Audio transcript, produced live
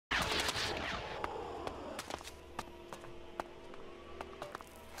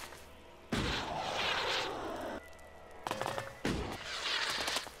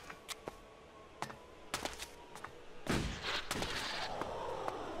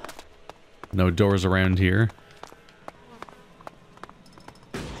No doors around here.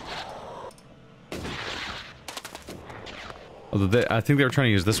 Although I think they were trying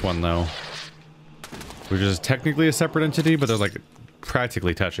to use this one though, which is technically a separate entity, but they're like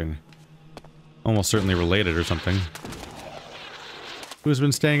practically touching. Almost certainly related or something. Who's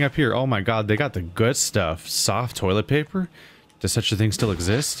been staying up here? Oh my god, they got the good stuff. Soft toilet paper? Does such a thing still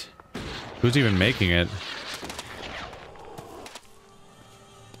exist? Who's even making it?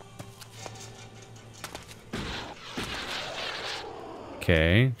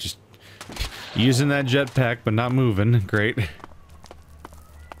 Okay, just using that jetpack but not moving. Great.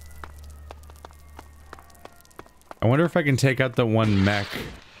 I wonder if I can take out the one mech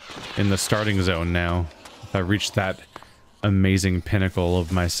in the starting zone now. If I've reached that amazing pinnacle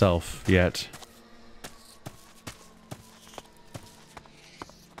of myself yet.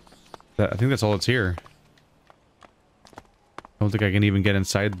 I think that's all that's here. I don't think I can even get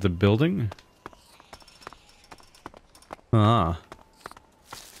inside the building. Ah.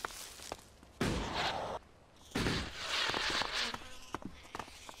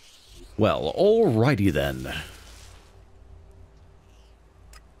 Well, alrighty then.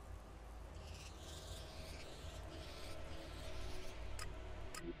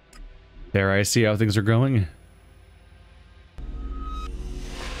 There, I see how things are going.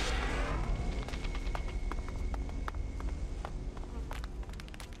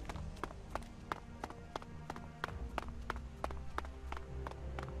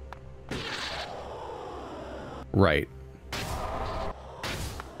 Right.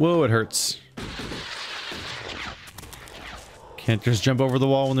 Whoa, it hurts. Can't just jump over the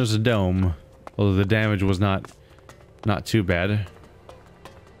wall when there's a dome. Although the damage was not too bad.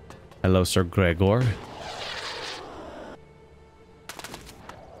 Hello, Sir Gregor.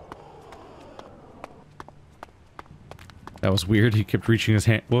 That was weird. He kept reaching his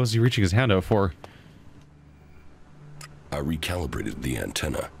hand. What was he reaching his hand out for? I recalibrated the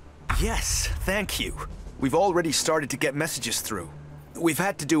antenna. Yes, thank you. We've already started to get messages through. We've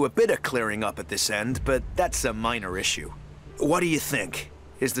had to do a bit of clearing up at this end, but that's a minor issue. What do you think?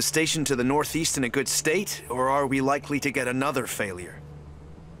 Is the station to the northeast in a good state, or are we likely to get another failure?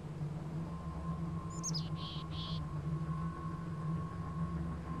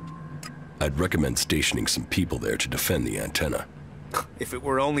 I'd recommend stationing some people there to defend the antenna. If it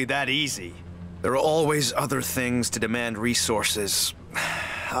were only that easy. There are always other things to demand resources.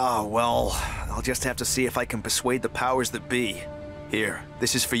 Ah, well, I'll just have to see if I can persuade the powers that be. Here,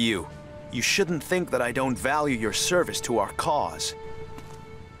 this is for you. You shouldn't think that I don't value your service to our cause.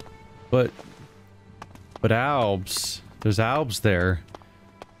 But Albs. There's Albs there.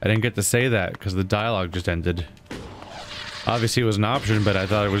 I didn't get to say that because the dialogue just ended. Obviously it was an option, but I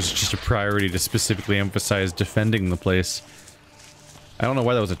thought it was just a priority to specifically emphasize defending the place. I don't know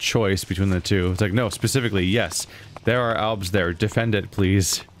why that was a choice between the two. It's like, no, specifically, yes. There are Albs there. Defend it,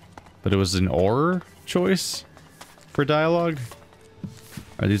 please. But it was an or choice for dialogue?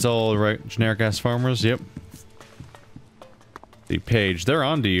 Are these all right generic-ass farmers? Yep. The page. They're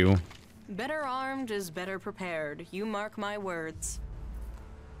onto you. Better armed is better prepared. You mark my words.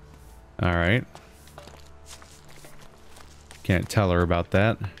 Alright. Can't tell her about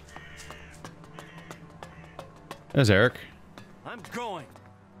that. There's Eric. I'm going.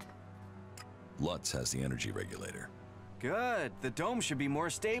 Lutz has the energy regulator. Good. The dome should be more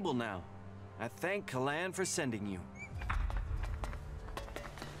stable now. I thank Kalan for sending you.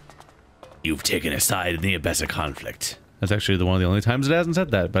 You've taken a side in the Abessa conflict. That's actually one of the only times it hasn't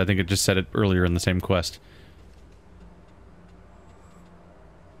said that, but I think it just said it earlier in the same quest.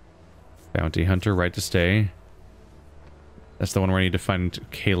 Bounty Hunter, right to stay. That's the one where I need to find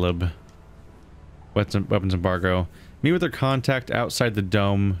Caleb. Weapons embargo. Meet with their contact outside the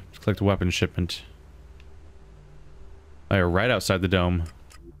dome to collect weapon shipment. Oh, you're right outside the dome.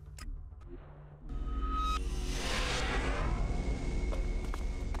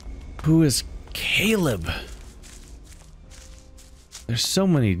 Who is Caleb? There's so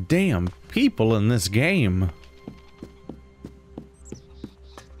many damn people in this game.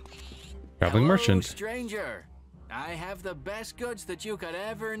 Traveling merchant. Stranger. I have the best goods that you could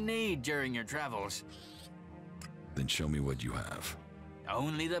ever need during your travels. Then show me what you have.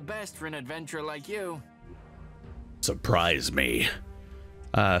 Only the best for an adventurer like you. Surprise me.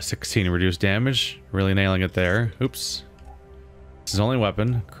 16 reduced damage. Really nailing it there. Oops. It's his only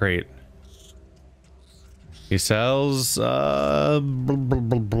weapon. Great. He sells, blah, blah,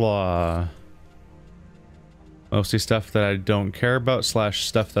 blah, blah. Mostly stuff that I don't care about, /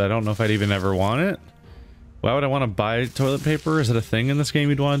 stuff that I don't know if I'd even ever want it. Why would I want to buy toilet paper? Is it a thing in this game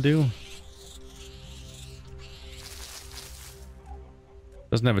you'd want to do?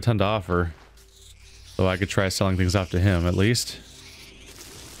 Doesn't have a ton to offer. So I could try selling things off to him at least.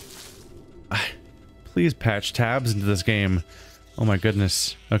 Please patch tabs into this game. Oh my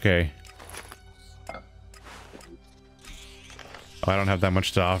goodness. Okay. Oh, I don't have that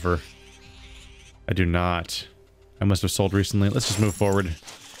much to offer. I do not. I must have sold recently. Let's just move forward.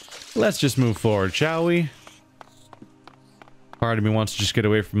 Let's just move forward, shall we? Part of me wants to just get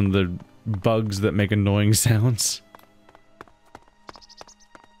away from the bugs that make annoying sounds.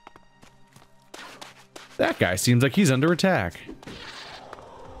 That guy seems like he's under attack.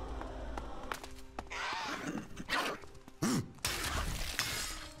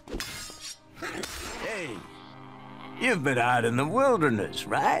 Hey, you've been out in the wilderness,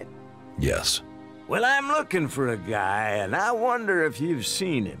 right? Yes. Well, I'm looking for a guy, and I wonder if you've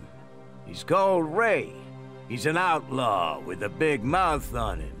seen him. He's called Ray. He's an outlaw with a big mouth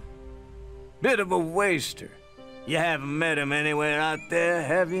on him. Bit of a waster. You haven't met him anywhere out there,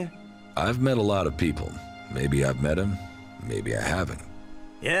 have you? I've met a lot of people. Maybe I've met him, maybe I haven't.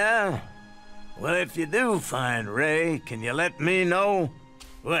 Yeah? Well, if you do find Ray, can you let me know?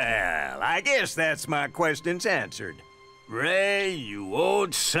 Well, I guess that's my questions answered. Ray, you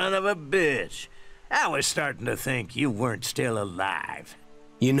old son of a bitch. I was starting to think you weren't still alive.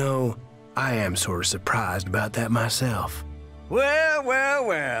 You know, I am sort of surprised about that myself. Well, well,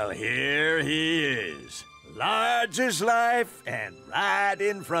 well, here he is. Large as life and right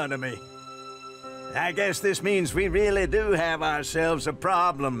in front of me. I guess this means we really do have ourselves a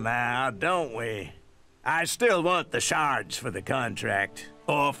problem now, don't we? I still want the shards for the contract,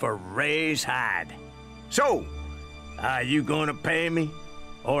 or for Ray's hide. So, are you gonna pay me?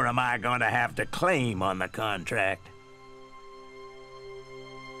 Or am I gonna have to claim on the contract?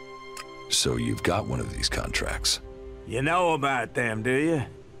 So you've got one of these contracts. You know about them, do you?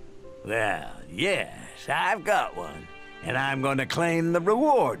 Well, yes, I've got one. And I'm gonna claim the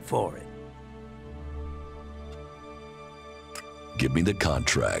reward for it. Give me the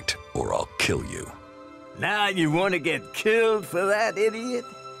contract, or I'll kill you. Now you want to get killed for that, idiot?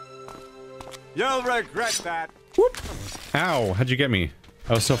 You'll regret that. Whoop. Ow, how'd you get me?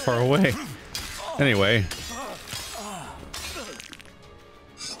 I was so far away. Anyway.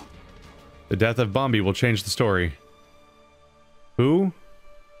 The death of Bombi will change the story. Who?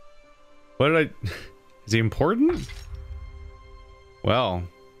 What did I... Is he important? Well,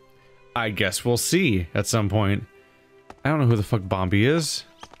 I guess we'll see at some point. I don't know who the fuck Bombi is,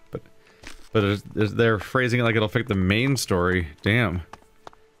 but they're phrasing it like it'll affect the main story. Damn.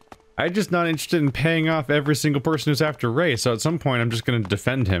 I'm just not interested in paying off every single person who's after Ray, so at some point I'm just going to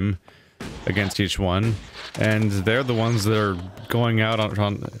defend him against each one, and they're the ones that are going out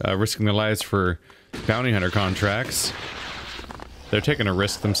on risking their lives for bounty hunter contracts. They're taking a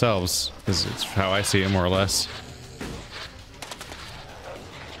risk themselves, because it's how I see it, more or less.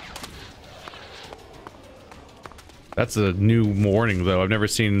 That's a new warning, though. I've never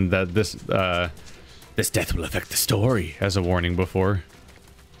seen that this death will affect the story as a warning before.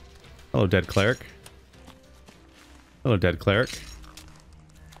 Hello, dead cleric. Hello, dead cleric.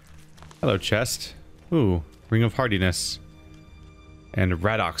 Hello, chest. Ooh, ring of hardiness. And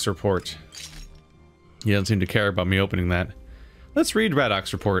Radok's report. He doesn't seem to care about me opening that. Let's read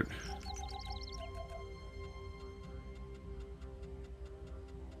Radok's report.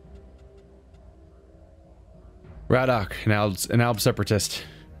 Radok, an Alb separatist.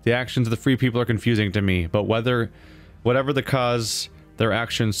 The actions of the free people are confusing to me, but whatever the cause, their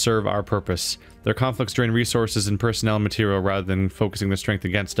actions serve our purpose. Their conflicts drain resources and personnel material rather than focusing their strength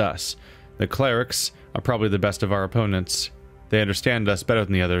against us. The clerics are probably the best of our opponents. They understand us better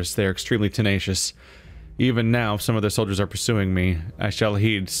than the others. They are extremely tenacious. Even now, some of their soldiers are pursuing me. I shall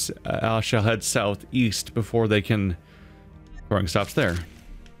head southeast before they can... Scoring stops there.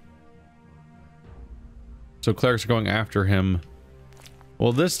 So clerics are going after him.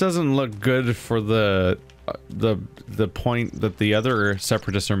 Well, this doesn't look good for the point that the other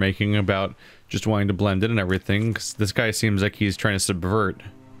separatists are making about just wanting to blend in and everything, 'cause this guy seems like he's trying to subvert.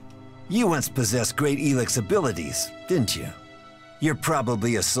 You once possessed great ELEX abilities, didn't you? You're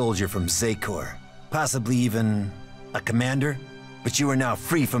probably a soldier from Zakor, possibly even a commander, but you are now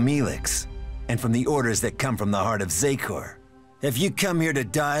free from ELEX and from the orders that come from the heart of Zakor. Have you come here to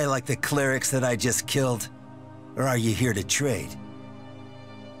die like the clerics that I just killed? Or are you here to trade?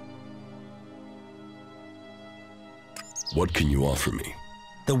 What can you offer me?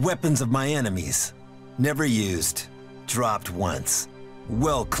 The weapons of my enemies. Never used. Dropped once.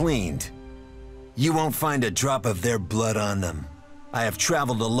 Well cleaned. You won't find a drop of their blood on them. I have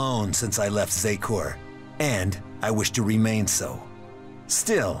traveled alone since I left Zakor, and I wish to remain so.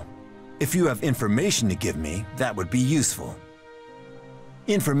 Still, if you have information to give me, that would be useful.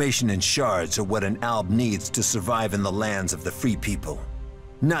 Information and shards are what an alb needs to survive in the lands of the free people.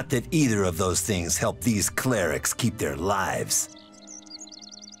 Not that either of those things help these clerics keep their lives.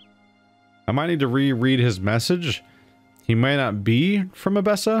 I might need to reread his message. He might not be from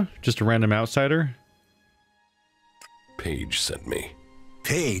Abessa, just a random outsider. Paige sent me.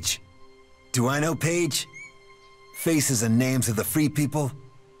 Paige? Do I know Paige? Faces and names of the free people,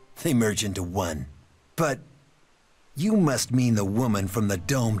 they merge into one. But you must mean the woman from the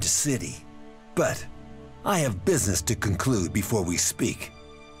domed city. But I have business to conclude before we speak.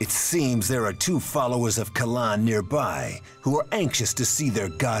 It seems there are 2 followers of Kalan nearby who are anxious to see their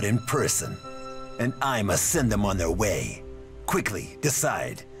god in person. And I must send them on their way. Quickly,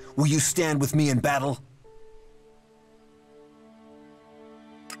 decide. Will you stand with me in battle?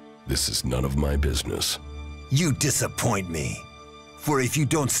 This is none of my business. You disappoint me. For if you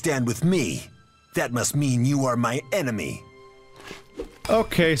don't stand with me, that must mean you are my enemy.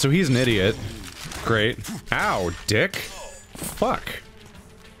 Okay, so he's an idiot. Great. Ow, dick. Fuck.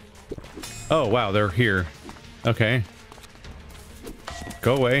 Oh, wow, they're here. Okay.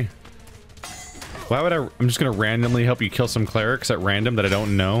 Go away. Why would I'm just gonna randomly help you kill some clerics at random that I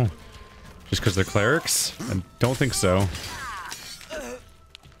don't know? Just because they're clerics? I don't think so.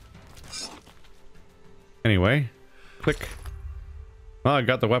 Anyway. Click. Oh, I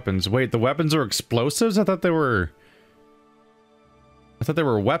got the weapons. Wait, the weapons are explosives? I thought they were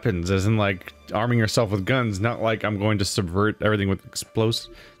weapons, as in like arming yourself with guns, not like I'm going to subvert everything with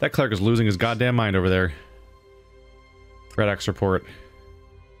explosives. That cleric is losing his goddamn mind over there. Radok's report.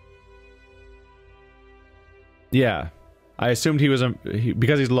 Yeah, I assumed he was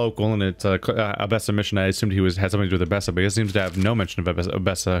because he's local and it's a Abessa mission. I assumed he had something to do with Abessa, but he seems to have no mention of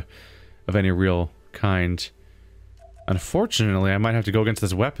Abessa of any real kind. Unfortunately, I might have to go against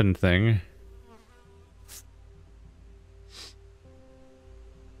this weapon thing.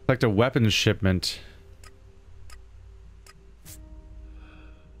 Collect a weapons shipment.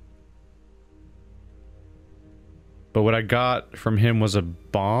 But what I got from him was a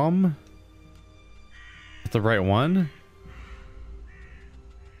bomb? Is the right one?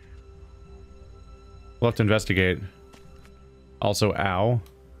 We'll have to investigate. Also, ow.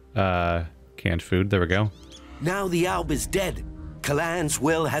 Canned food. There we go. Now the alb is dead. Kalan's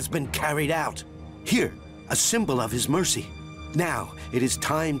will has been carried out. Here, a symbol of his mercy. Now, it is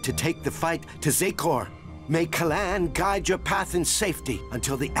time to take the fight to Zekor. May Kalan guide your path in safety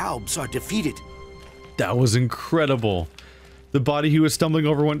until the albs are defeated. That was incredible. The body he was stumbling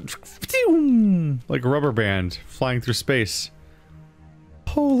over went like a rubber band flying through space.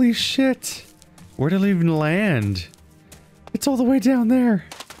 Holy shit. Where did it even land? It's all the way down there.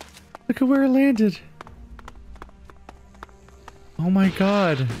 Look at where it landed. Oh my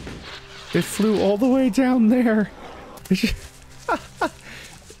god. It flew all the way down there.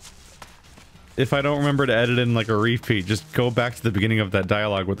 If I don't remember to edit in like a repeat, just go back to the beginning of that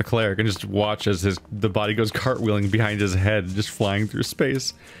dialogue with the cleric and just watch as the body goes cartwheeling behind his head, just flying through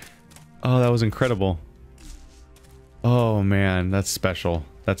space. Oh, that was incredible. Oh man, that's special.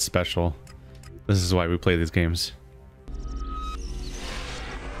 That's special. This is why we play these games.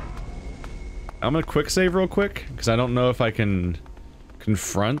 I'm gonna quick save real quick, because I don't know if I can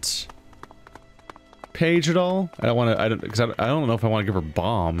confront Paige at all. I don't want to. I don't know if I want to give her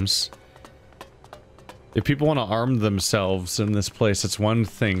bombs. If people want to arm themselves in this place, it's one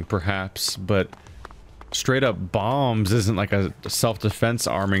thing, perhaps, but straight up bombs isn't like a self-defense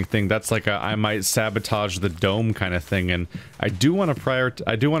arming thing. That's like a I might sabotage the dome kind of thing, and I do want to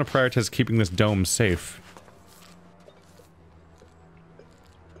prioritize keeping this dome safe.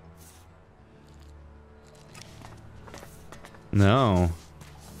 No.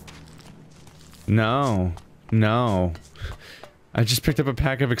 No. No. I just picked up a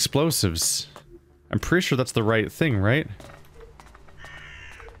pack of explosives. I'm pretty sure that's the right thing, right?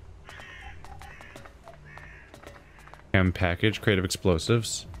 Chem package, creative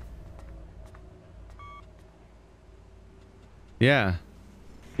explosives. Yeah.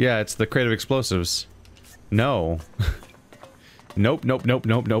 Yeah, it's the creative explosives. No. Nope, nope, nope,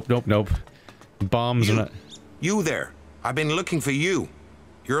 nope, nope, nope, nope. Bombs are not... You there. I've been looking for you.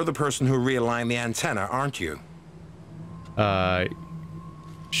 You're the person who realigned the antenna, aren't you?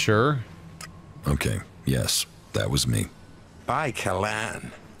 Sure. Okay, yes, that was me. By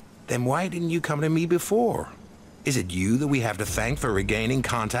Kalan. Then why didn't you come to me before? Is it you that we have to thank for regaining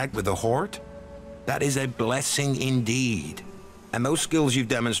contact with the Horde? That is a blessing indeed. And those skills you've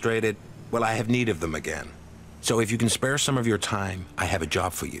demonstrated, well, I have need of them again. So if you can spare some of your time, I have a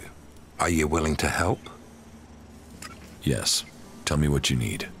job for you. Are you willing to help? Yes. Tell me what you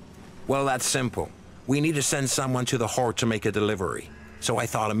need. Well, that's simple. We need to send someone to the Horde to make a delivery. So I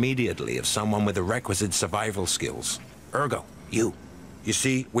thought immediately of someone with the requisite survival skills. Ergo, you. You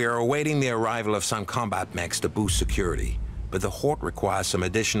see, we are awaiting the arrival of some combat mechs to boost security, but the Horde requires some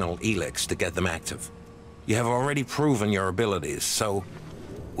additional ELEX to get them active. You have already proven your abilities, so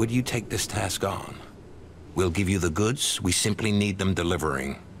would you take this task on? We'll give you the goods, we simply need them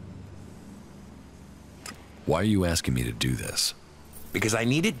delivering. Why are you asking me to do this? Because I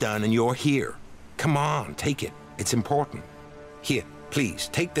need it done and you're here. Come on, take it. It's important. Here, please,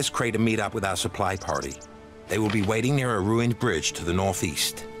 take this crate and meet up with our supply party. They will be waiting near a ruined bridge to the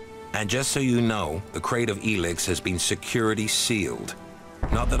northeast. And just so you know, the crate of ELEX has been security sealed.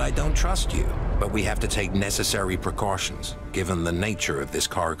 Not that I don't trust you, but we have to take necessary precautions, given the nature of this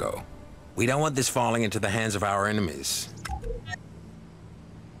cargo. We don't want this falling into the hands of our enemies.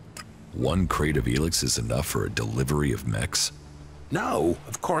 One crate of ELEX is enough for a delivery of mechs? No,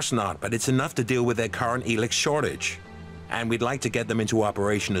 of course not, but it's enough to deal with their current ELEX shortage. And we'd like to get them into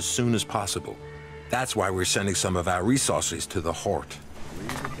operation as soon as possible. That's why we're sending some of our resources to the Horde.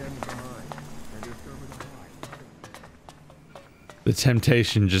 The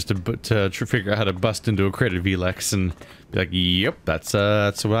temptation just to figure out how to bust into a crate of ELEX and be like, yep, that's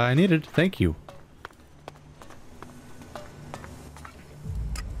what I needed. Thank you.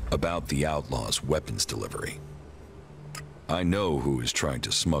 About the Outlaws' weapons delivery. I know who is trying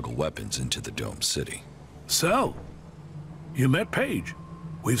to smuggle weapons into the Dome City. So, you met Paige.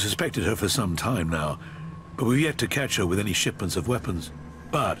 We've suspected her for some time now, but we've yet to catch her with any shipments of weapons.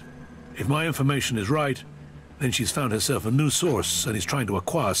 But, if my information is right, then she's found herself a new source and is trying to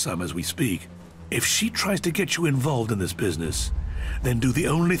acquire some as we speak. If she tries to get you involved in this business, then do the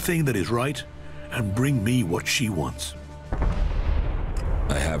only thing that is right and bring me what she wants.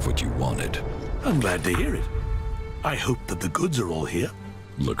 I have what you wanted. I'm glad to hear it. I hope that the goods are all here.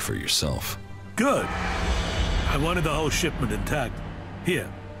 Look for yourself. Good. I wanted the whole shipment intact.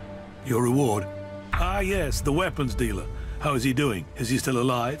 Here, your reward. Ah yes, the weapons dealer. How is he doing? Is he still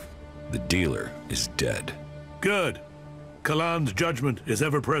alive? The dealer is dead. Good. Kalan's judgment is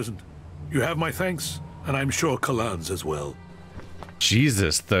ever present. You have my thanks, and I'm sure Kalan's as well.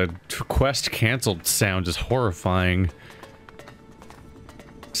 Jesus, the quest cancelled sound is horrifying.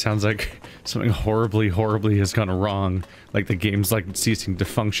 Sounds like something horribly, horribly has gone wrong. Like the game's like ceasing to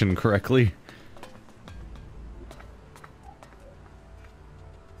function correctly.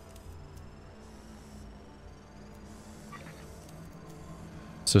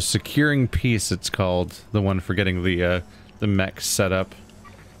 So securing peace, it's called. The one for getting the mech set up.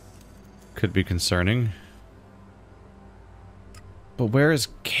 Could be concerning. But where is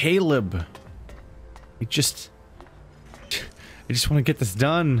Caleb? I just want to get this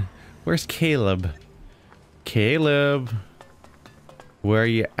done. Where's Caleb? Caleb, where are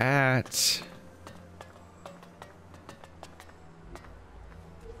you at?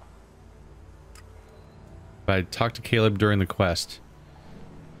 I talked to Caleb during the quest.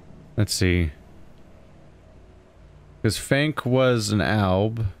 Let's see. Because Fank was an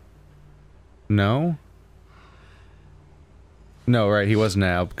Alb. No? No, right, he was an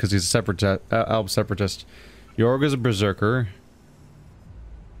Alb, because he's a separatist, Alb separatist. Yorg is a berserker.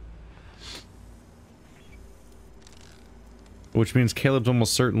 Which means Caleb's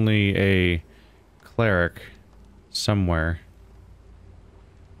almost certainly a cleric somewhere.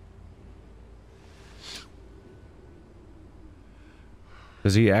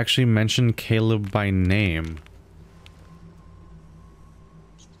 Does he actually mention Caleb by name?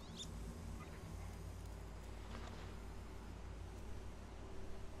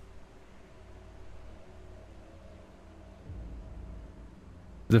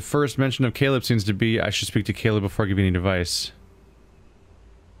 The first mention of Caleb seems to be, I should speak to Caleb before I give you any advice.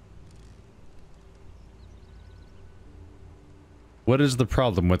 What is the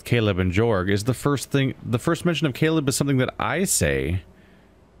problem with Caleb and Jorg? Is the first mention of Caleb is something that I say.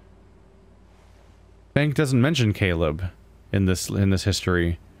 Bank doesn't mention Caleb in this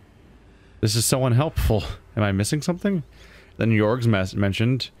history. This is so unhelpful. Am I missing something? Then Jorg's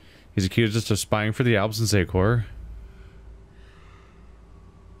mentioned. He's accused us of spying for the Alps and Zakor.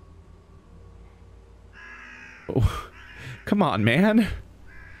 Oh, come on, man.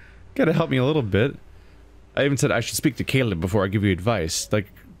 Gotta help me a little bit. I even said I should speak to Caleb before I give you advice.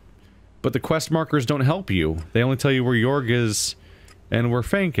 Like, but the quest markers don't help you. They only tell you where Jorg is and where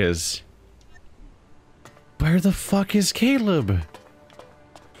Fank is. Where the fuck is Caleb?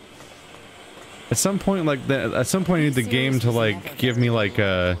 At some point, like, at some point I need the game to, like, give me, like,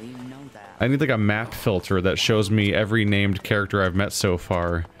 a... I need, like, a map filter that shows me every named character I've met so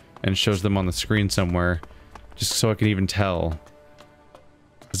far and shows them on the screen somewhere. Just so I can even tell.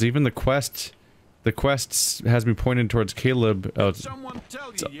 Because even the quest The quest has me pointed towards Caleb. Oh,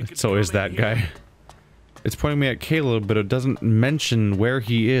 it's always that guy. It's pointing me at Caleb, but it doesn't mention where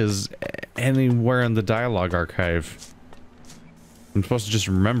he is anywhere in the dialogue archive. I'm supposed to just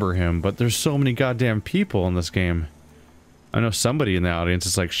remember him, but there's so many goddamn people in this game. I know somebody in the audience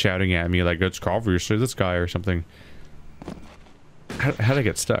is like shouting at me like, it's obviously this guy or something. How'd I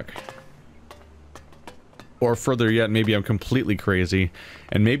get stuck? Or further yet, maybe I'm completely crazy,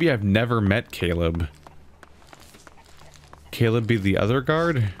 and maybe I've never met Caleb. Caleb be the other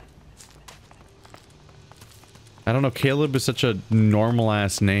guard? I don't know, Caleb is such a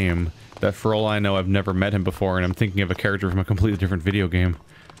normal-ass name that for all I know I've never met him before, and I'm thinking of a character from a completely different video game.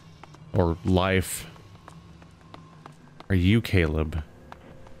 Or life. Are you Caleb?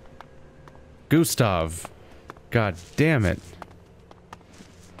 Gustav! God damn it.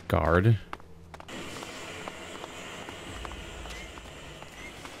 Guard.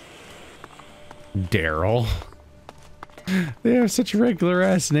 Daryl. They have such regular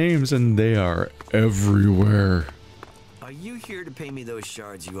ass names and they are everywhere. Are you here to pay me those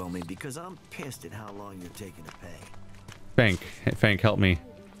shards you owe me? Because I'm pissed at how long you're taking to pay. Fank, help me.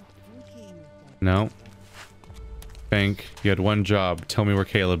 No. Fank, you had one job. Tell me where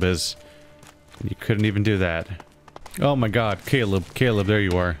Caleb is. You couldn't even do that. Oh my god, Caleb, there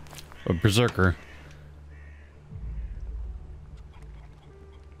you are. A berserker.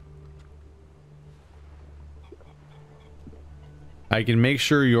 I can make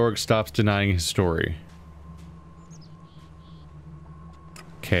sure York stops denying his story.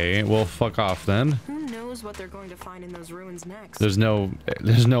 Okay, well, fuck off then. Who knows what they're going to find in those ruins next? There's no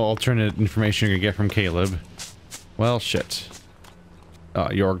alternate information you're gonna get from Caleb. Well, shit.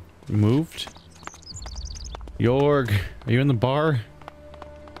 York moved? York, are you in the bar?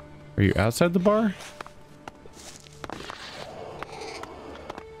 Are you outside the bar?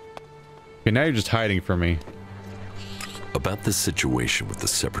 Okay, now you're just hiding from me. About this situation with the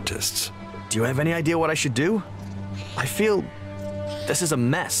Separatists. Do you have any idea what I should do? I feel this is a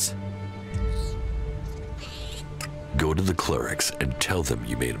mess. Go to the clerics and tell them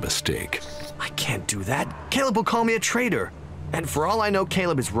you made a mistake. I can't do that. Caleb will call me a traitor. And for all I know,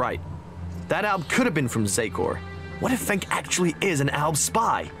 Caleb is right. That Alb could have been from Zakor. What if Fenk actually is an Alb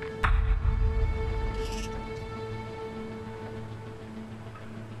spy?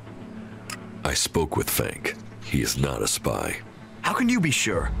 I spoke with Fenk. He is not a spy. How can you be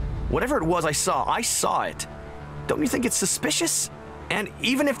sure? Whatever it was I saw it. Don't you think it's suspicious? And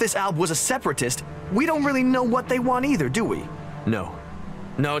even if this Alb was a separatist, we don't really know what they want either, do we? No.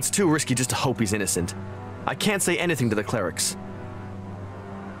 No, it's too risky just to hope he's innocent. I can't say anything to the clerics.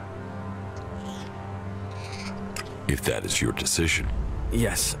 If that is your decision.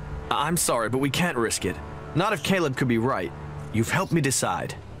 Yes. I'm sorry, but we can't risk it. Not if Caleb could be right. You've helped me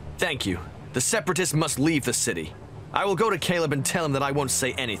decide. Thank you. The Separatists must leave the city. I will go to Caleb and tell him that I won't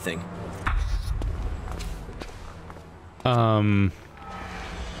say anything. Okay.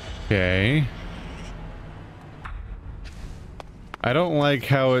 I don't like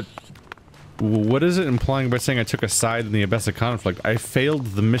how it... What is it implying by saying I took a side in the Abessa conflict? I failed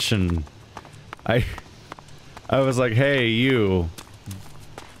the mission. I was like, hey, you.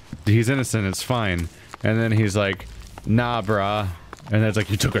 He's innocent, it's fine. And then he's like, nah, brah. And then it's like,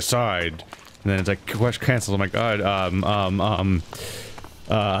 you took a side. And then it's like, question cancelled. I'm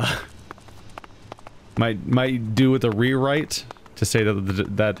like, might do with a rewrite to say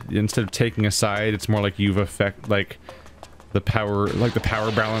that instead of taking a side, it's more like you've the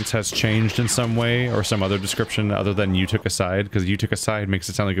power balance has changed in some way, or some other description other than you took a side, because you took a side makes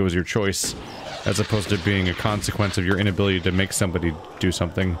it sound like it was your choice, as opposed to being a consequence of your inability to make somebody do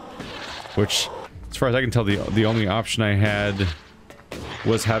something. Which, as far as I can tell, the only option I had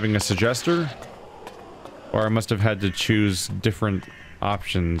was having a suggester, or I must have had to choose different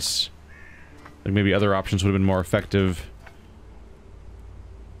options. Like maybe other options would have been more effective.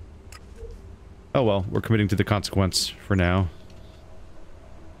 Oh well, we're committing to the consequence for now.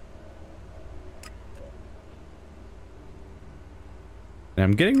 And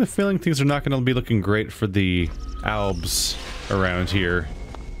I'm getting the feeling things are not going to be looking great for the Albs around here.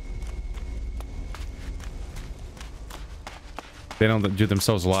 They don't do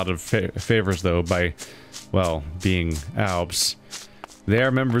themselves a lot of favors, though, by, well, being Albs. They are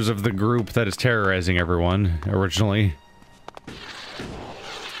members of the group that is terrorizing everyone, originally.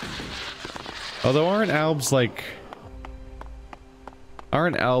 Although aren't Albs like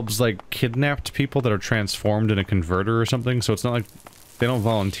kidnapped people that are transformed in a converter or something? So it's not like they don't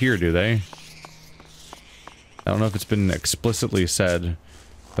volunteer, do they? I don't know if it's been explicitly said,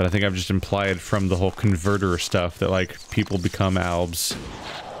 but I think I've just implied from the whole converter stuff that like people become Albs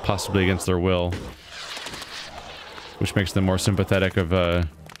possibly against their will, which makes them more sympathetic of a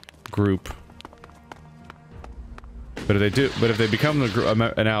group. But if they become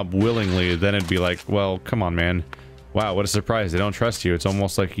an alb willingly, then it'd be like, well, come on, man. Wow, what a surprise. They don't trust you. It's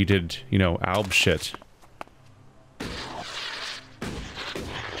almost like you did, you know, alb shit.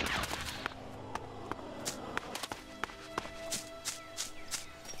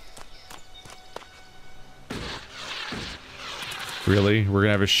 Really? We're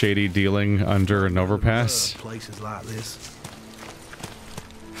gonna have a shady dealing under an overpass? Places like this.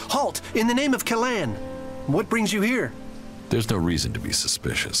 Halt! In the name of Kalan! What brings you here? There's no reason to be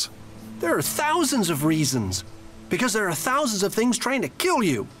suspicious. There are thousands of reasons. Because there are thousands of things trying to kill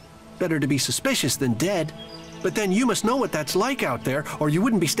you. Better to be suspicious than dead. But then you must know what that's like out there, or you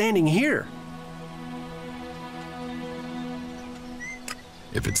wouldn't be standing here.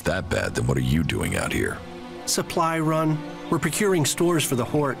 If it's that bad, then what are you doing out here? Supply run. We're procuring stores for the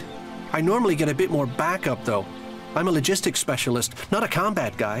Horde. I normally get a bit more backup, though. I'm a logistics specialist, not a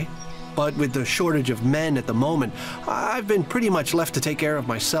combat guy. But with the shortage of men at the moment, I've been pretty much left to take care of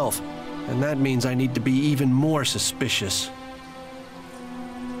myself. And that means I need to be even more suspicious.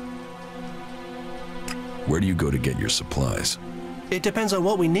 Where do you go to get your supplies? It depends on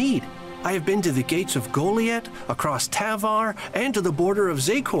what we need. I have been to the gates of Goliath, across Tavar, and to the border of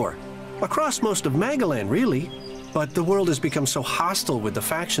Zakor. Across most of Magalan, really. But the world has become so hostile with the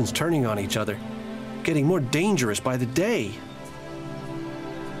factions turning on each other. Getting more dangerous by the day.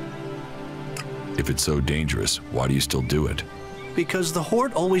 If it's so dangerous, why do you still do it? Because the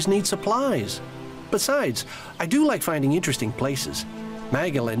Horde always needs supplies. Besides, I do like finding interesting places.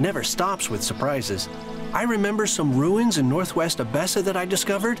 Magalan never stops with surprises. I remember some ruins in northwest Abessa that I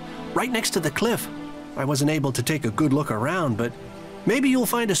discovered, right next to the cliff. I wasn't able to take a good look around, but maybe you'll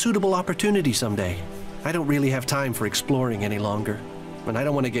find a suitable opportunity someday. I don't really have time for exploring any longer, and I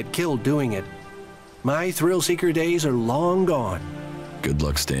don't want to get killed doing it. My thrill-seeker days are long gone. Good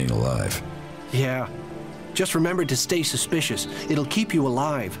luck staying alive. Yeah. Just remember to stay suspicious. It'll keep you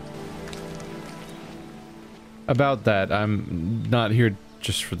alive. About that, I'm not here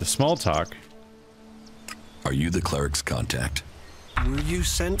just for the small talk. Are you the cleric's contact? Were you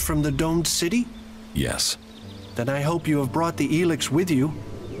sent from the domed city? Yes. Then I hope you have brought the ELEX with you.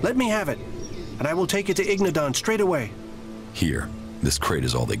 Let me have it, and I will take it to Ignadon straight away. Here. This crate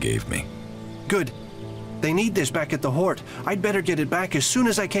is all they gave me. Good. They need this back at the Horde. I'd better get it back as soon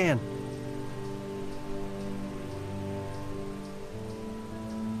as I can.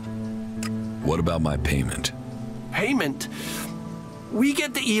 What about my payment? Payment? We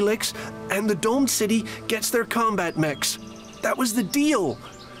get the ELEX, and the domed city gets their combat mechs. That was the deal.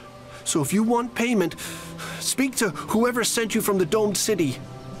 So if you want payment, speak to whoever sent you from the domed city.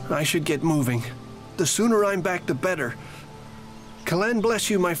 I should get moving. The sooner I'm back, the better. Kalan bless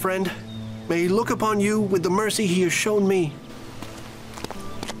you, my friend. May he look upon you with the mercy he has shown me.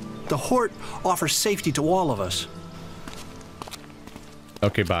 The Horde offers safety to all of us.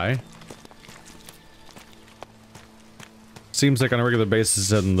 Okay, bye. Seems like on a regular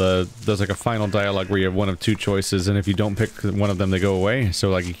basis in there's like a final dialogue where you have one of two choices, and if you don't pick one of them, they go away. So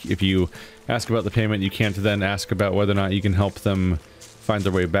like if you ask about the payment, you can't then ask about whether or not you can help them find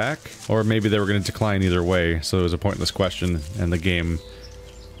their way back, or maybe they were going to decline either way, so it was a pointless question, and the game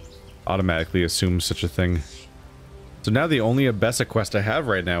automatically assumes such a thing. So now the only Abessa quest I have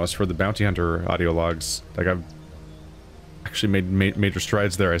right now is for the Bounty Hunter audio logs. Like I've actually made major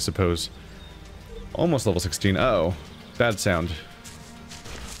strides there, I suppose. Almost level 16. Uh-oh. Bad sound.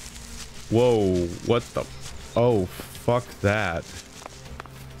 Whoa, what the... Oh, fuck that.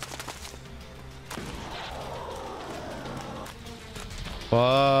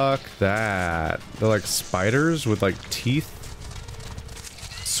 Fuck that. They're like spiders with like teeth.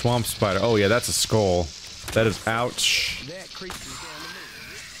 Swamp spider. Oh yeah, that's a skull. That is... Ouch.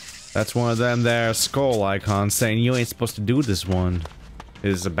 That's one of them there skull icons saying you ain't supposed to do this one. It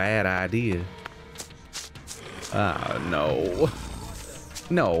is a bad idea. Ah, no.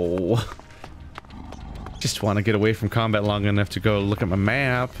 No. Just want to get away from combat long enough to go look at my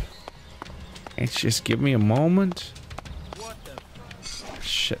map. Can't you just give me a moment?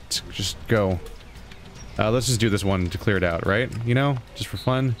 Shit. Just go. Let's just do this one to clear it out, right? You know? Just for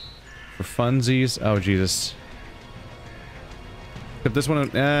fun. For funsies. Oh, Jesus. Put this one...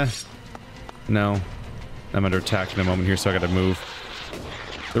 No. I'm under attack in a moment here, so I gotta move.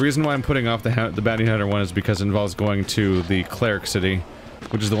 The reason why I'm putting off the Bounty Hunter one is because it involves going to the Cleric City,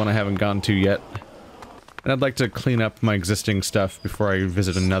 which is the one I haven't gone to yet. And I'd like to clean up my existing stuff before I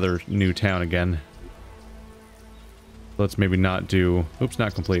visit another new town again. Let's maybe not do... Oops,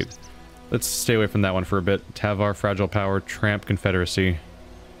 not complete. Let's stay away from that one for a bit. Tavar, Fragile Power, Tramp Confederacy.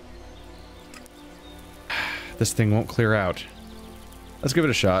 this thing won't clear out. Let's give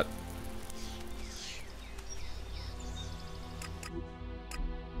it a shot.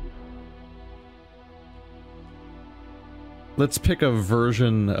 Let's pick a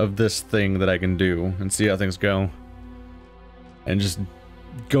version of this thing that I can do and see how things go. And just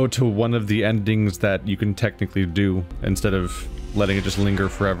go to one of the endings that you can technically do instead of letting it just linger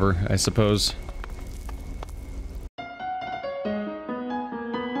forever, I suppose.